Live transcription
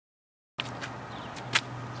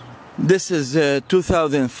This is a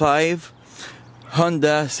 2005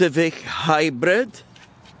 Honda Civic Hybrid.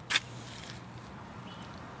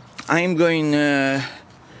 I'm going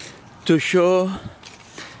to show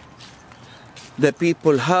the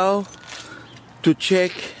people how to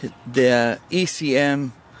check the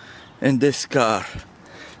ECM in this car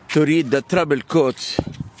to read the trouble codes.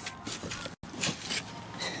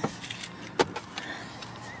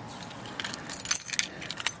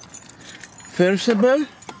 First of all,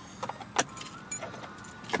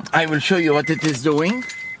 I will show you what it is doing.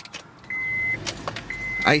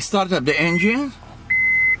 I start up the engine,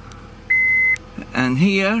 and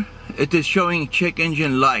here it is showing check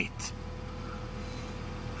engine light.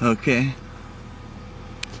 Okay.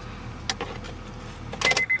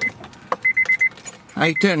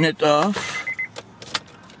 I turn it off.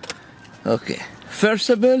 Okay. First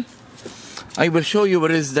of all, I will show you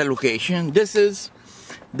where is the location. This is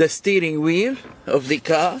the steering wheel of the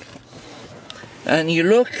car, and you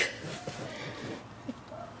look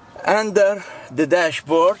under the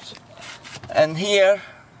dashboard, and here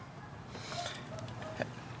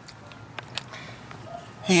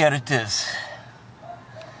it is,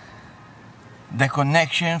 the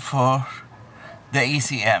connection for the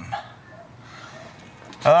ECM.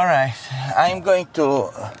 Alright, I'm going to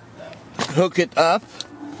hook it up.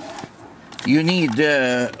 You need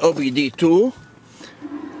the OBD2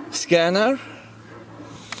 scanner,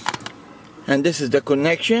 and this is the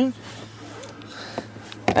connection,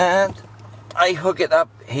 and I hook it up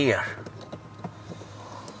here.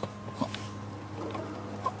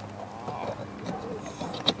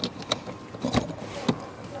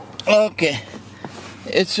 Okay,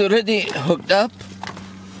 it's already hooked up,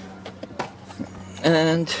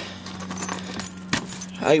 and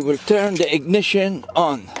I will turn the ignition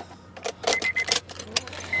on.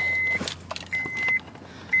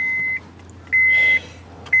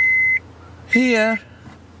 Here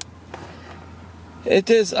it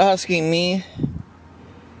is asking me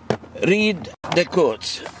read the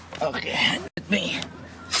codes. Okay, let me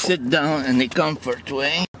sit down in the comfort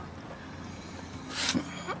way.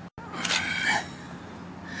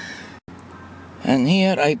 And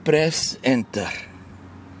here I press enter.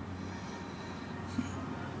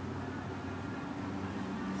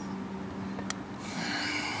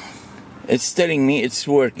 It's telling me it's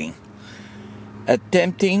working.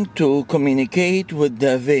 Attempting to communicate with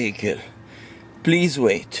the vehicle. Please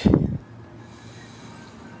wait.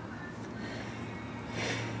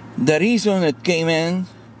 The reason it came in,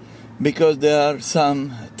 because there are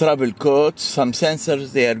some trouble codes, some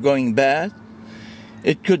sensors, they are going bad.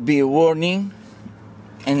 It could be a warning,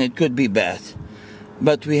 and it could be bad,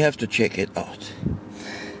 but we have to check it out.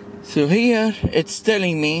 So here it's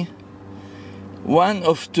telling me one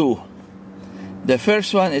of two. The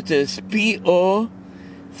first one, it is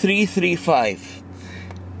PO335,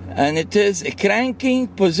 and it is a cranking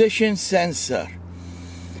position sensor,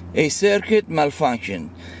 a circuit malfunction.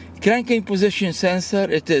 Cranking position sensor,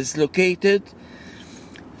 it is located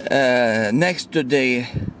next to the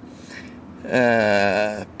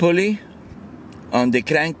pulley on the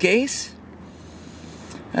crankcase,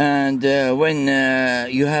 and when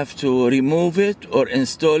you have to remove it or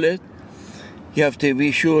install it, you have to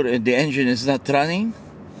be sure the engine is not running,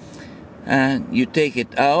 and you take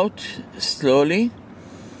it out slowly,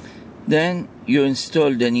 then you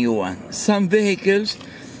install the new one. Some vehicles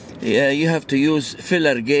you have to use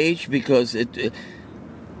filler gauge because it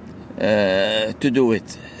to do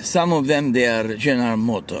it. Some of them, they are General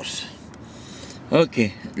Motors.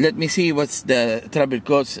 Okay, let me see what's the trouble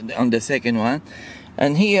codes on the second one.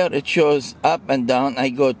 And here it shows up and down. I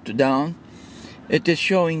go to down. It is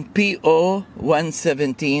showing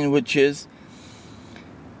PO117, which is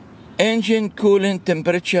engine coolant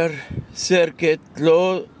temperature circuit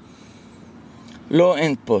low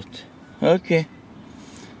input. Okay.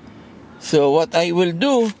 So what I will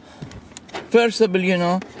do, first of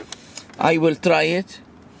all, I will try it.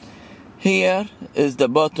 Here is the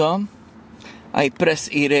bottom. I press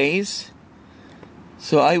erase.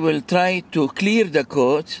 So I will try to clear the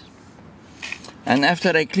code. And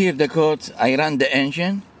after I clear the codes, I run the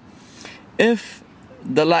engine. If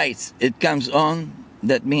the lights, it comes on,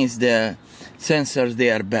 that means the sensors, they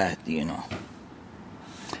are bad,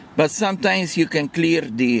 But sometimes you can clear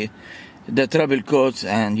the trouble codes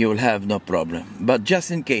and you will have no problem. But just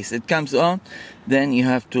in case it comes on, then you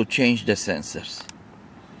have to change the sensors.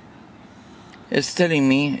 It's telling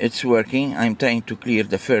me it's working. I'm trying to clear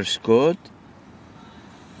the first code.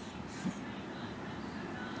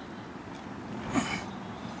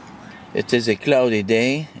 It is a cloudy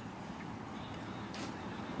day.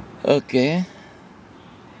 Okay.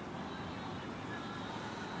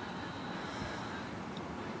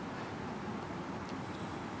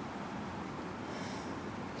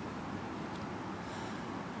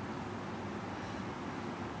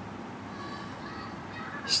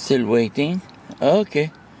 Still waiting.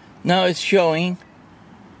 Okay, now it's showing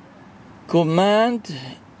command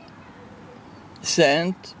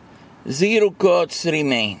sent, 0 codes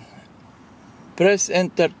remain. Press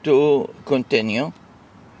enter to continue.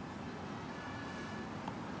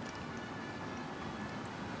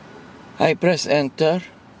 I press enter.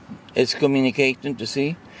 It's communicating to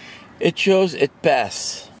see. It shows it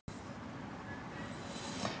passed.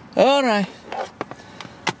 Alright.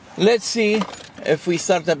 Let's see if we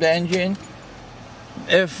start up the engine,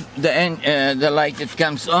 if the light it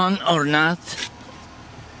comes on or not.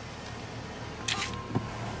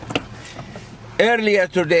 Earlier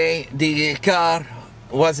today the car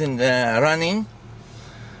wasn't running,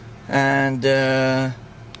 and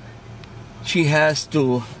she has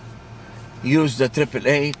to use the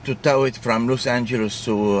AAA to tow it from Los Angeles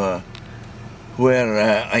to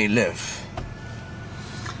where I live.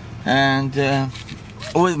 And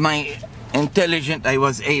with my intelligence I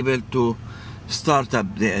was able to start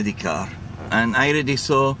up the car, and I already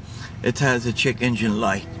saw it has a check engine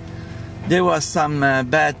light. There was some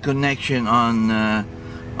bad connection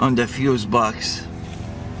on the fuse box.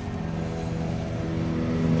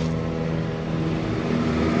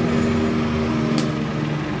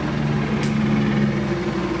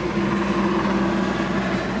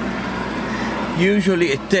 Usually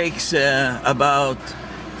it takes about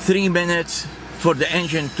 3 minutes for the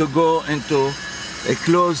engine to go into a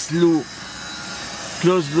closed loop.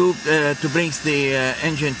 To bring the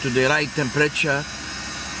engine to the right temperature,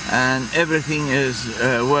 and everything is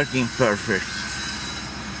working perfect.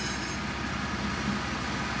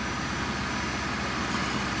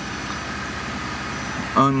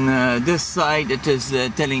 On this side it is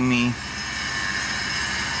telling me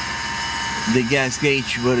the gas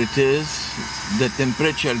gauge where it is, the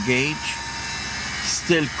temperature gauge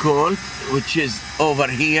still cold, which is over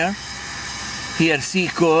here. Here C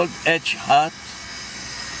cold, H hot.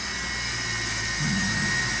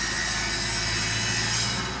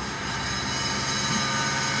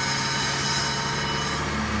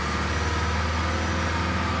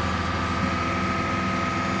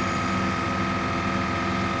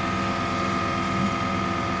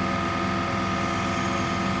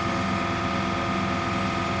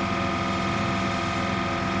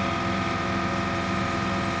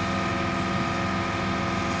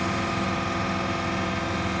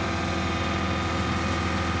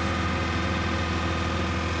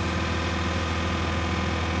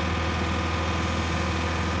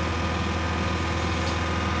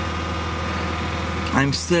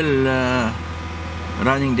 I'm still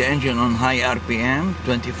running the engine on high RPM,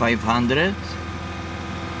 2500.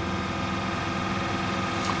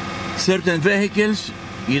 Certain vehicles,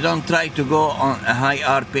 you don't try to go on a high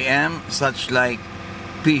RPM, such like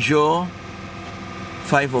Peugeot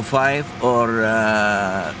 505 or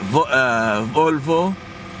Volvo,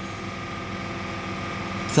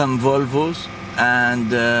 some Volvos, and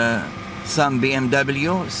some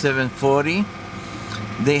BMW 740.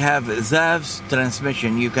 They have ZAV's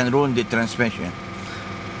transmission. You can ruin the transmission.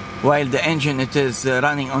 While the engine, it is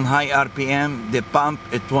running on high RPM, the pump,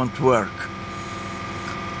 it won't work,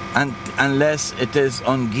 and unless it is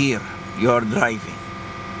on gear you're driving,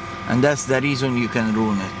 and that's the reason you can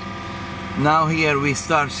ruin it. Now here we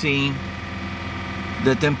start seeing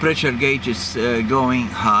the temperature gauge is going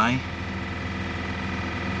high.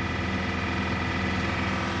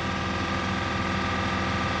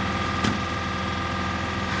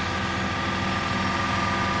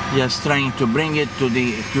 Just trying to bring it to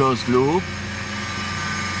the closed loop.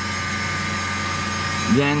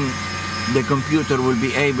 Then the computer will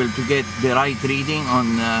be able to get the right reading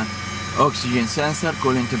on oxygen sensor,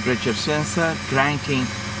 cooling temperature sensor, cranking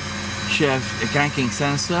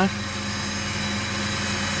sensor.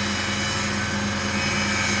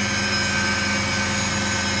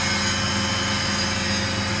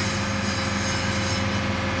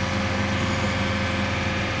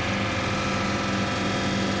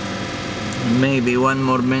 Maybe 1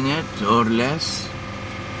 more minute or less,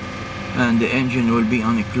 and the engine will be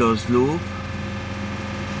on a closed loop.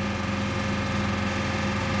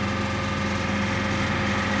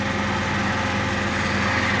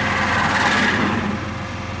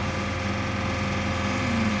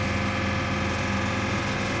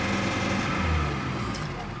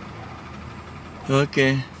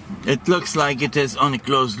 Okay, it looks like it is on a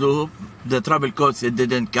closed loop. The trouble codes, it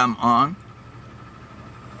didn't come on.